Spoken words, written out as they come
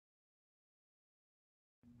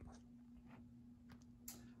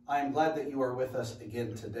I am glad that you are with us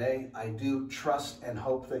again today. I do trust and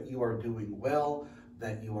hope that you are doing well,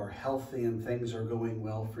 that you are healthy and things are going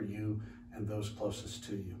well for you and those closest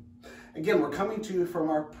to you. Again, we're coming to you from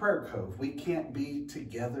our prayer cove. We can't be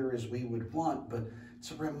together as we would want, but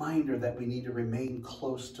it's a reminder that we need to remain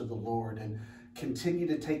close to the Lord and continue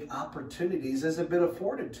to take opportunities as have been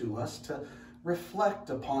afforded to us to reflect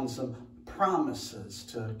upon some promises,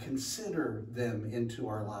 to consider them into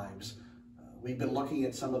our lives. We've been looking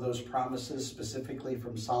at some of those promises specifically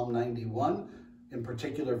from Psalm 91, in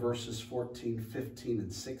particular verses 14, 15,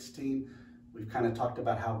 and 16. We've kind of talked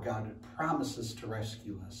about how God promises to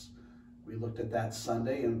rescue us. We looked at that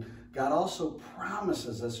Sunday, and God also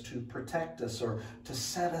promises us to protect us or to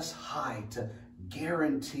set us high, to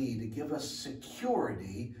guarantee, to give us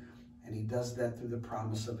security, and he does that through the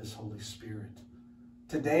promise of his Holy Spirit.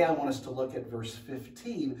 Today, I want us to look at verse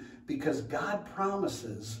 15 because God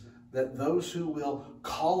promises that those who will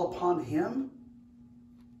call upon him,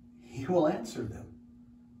 he will answer them.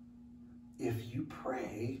 If you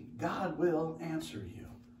pray, God will answer you.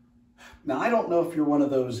 Now, I don't know if you're one of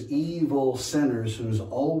those evil sinners who's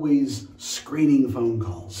always screening phone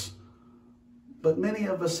calls, but many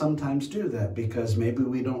of us sometimes do that because maybe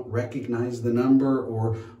we don't recognize the number,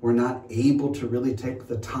 or we're not able to really take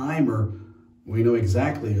the time, or we know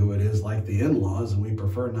exactly who it is, like the in-laws, and we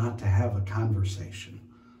prefer not to have a conversation.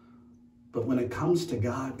 But when it comes to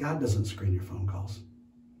God, God doesn't screen your phone calls.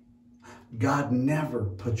 God never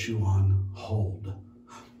puts you on hold,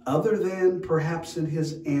 other than perhaps in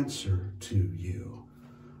his answer to you.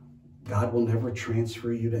 God will never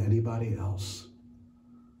transfer you to anybody else.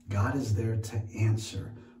 God is there to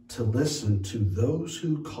answer, to listen to those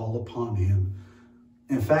who call upon him.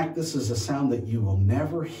 In fact, this is a sound that you will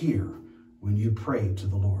never hear when you pray to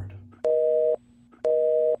the Lord.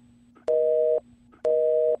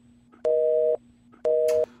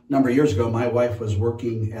 A number of years ago, my wife was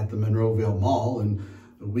working at the Monroeville Mall, and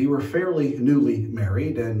we were fairly newly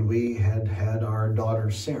married, and we had our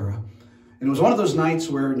daughter, Sarah. And it was one of those nights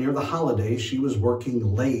where near the holidays, she was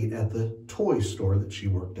working late at the toy store that she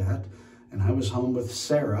worked at, and I was home with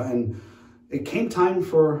Sarah, and it came time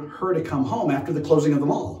for her to come home after the closing of the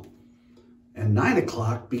mall. And 9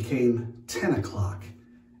 o'clock became 10 o'clock.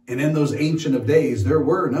 And in those ancient of days, there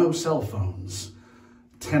were no cell phones.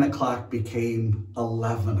 10 o'clock became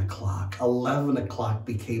 11 o'clock. 11 o'clock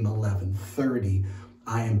became 11:30.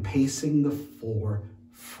 I am pacing the floor,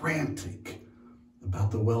 frantic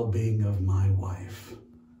about the well-being of my wife.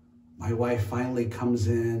 My wife finally comes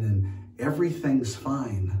in and everything's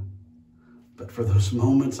fine. But for those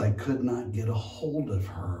moments I could not get a hold of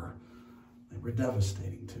her, they were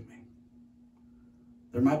devastating to me.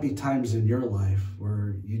 There might be times in your life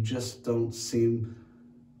where you just don't seem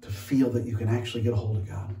to feel that you can actually get a hold of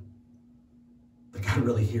God, that God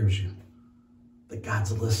really hears you, that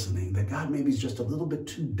God's listening, that God maybe is just a little bit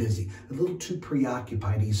too busy, a little too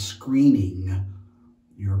preoccupied. He's screening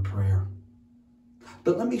your prayer.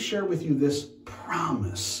 But let me share with you this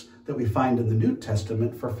promise that we find in the New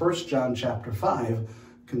Testament for 1 John chapter 5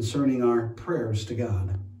 concerning our prayers to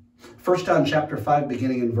God. 1 John chapter 5,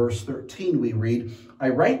 beginning in verse 13, we read, "I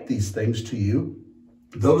write these things to you,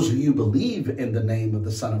 those who you believe in the name of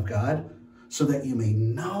the Son of God, so that you may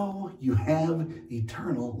know you have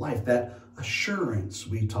eternal life." That assurance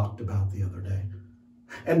we talked about the other day.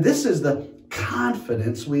 And this is the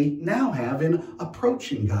confidence we now have in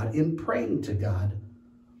approaching God, in praying to God,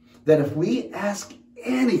 that if we ask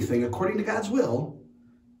anything according to God's will,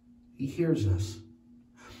 he hears us.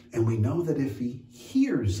 And we know that if he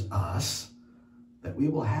hears us, that we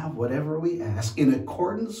will have whatever we ask in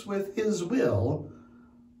accordance with his will,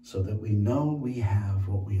 so that we know we have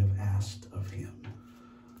what we have asked of him.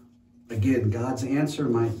 Again, God's answer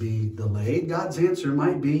might be delayed. God's answer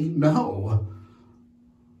might be no.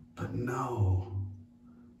 But no,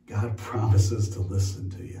 God promises to listen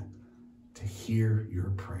to you, to hear your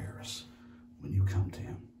prayers when you come to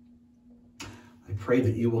him. I pray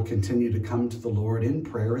that you will continue to come to the Lord in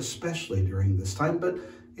prayer, especially during this time, but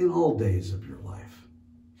in all days of your life.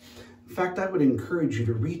 In fact, I would encourage you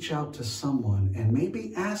to reach out to someone and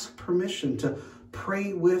maybe ask permission to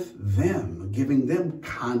pray with them, giving them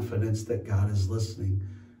confidence that God is listening.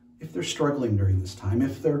 If they're struggling during this time,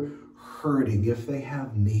 if they're hurting, if they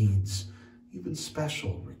have needs, even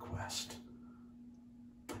special requests.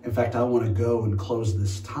 In fact, I want to go and close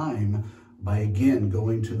this time by again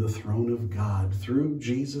going to the throne of God through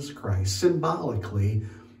Jesus Christ, symbolically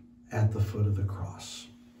at the foot of the cross.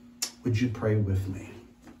 Would you pray with me?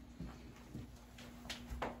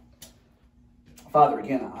 Father,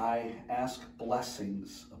 again, I ask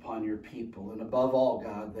blessings upon your people. And above all,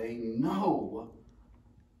 God, they know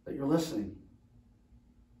that you're listening.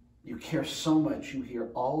 You care so much. You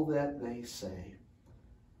hear all that they say.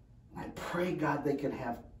 And I pray, God, they can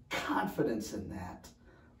have confidence in that.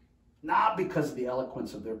 Not because of the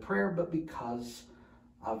eloquence of their prayer, but because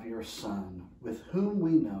of your Son, with whom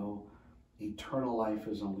we know eternal life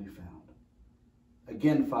is only found.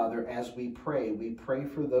 Again, Father, as we pray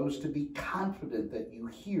for those to be confident that you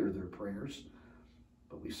hear their prayers,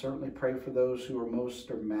 but we certainly pray for those who are most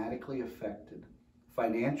dramatically affected,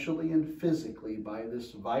 financially and physically, by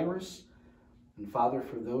this virus. And Father,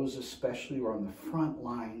 for those especially who are on the front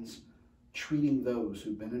lines, treating those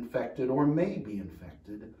who've been infected or may be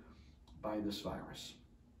infected by this virus.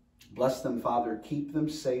 Bless them, Father. Keep them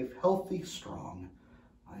safe, healthy, strong.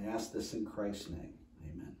 I ask this in Christ's name.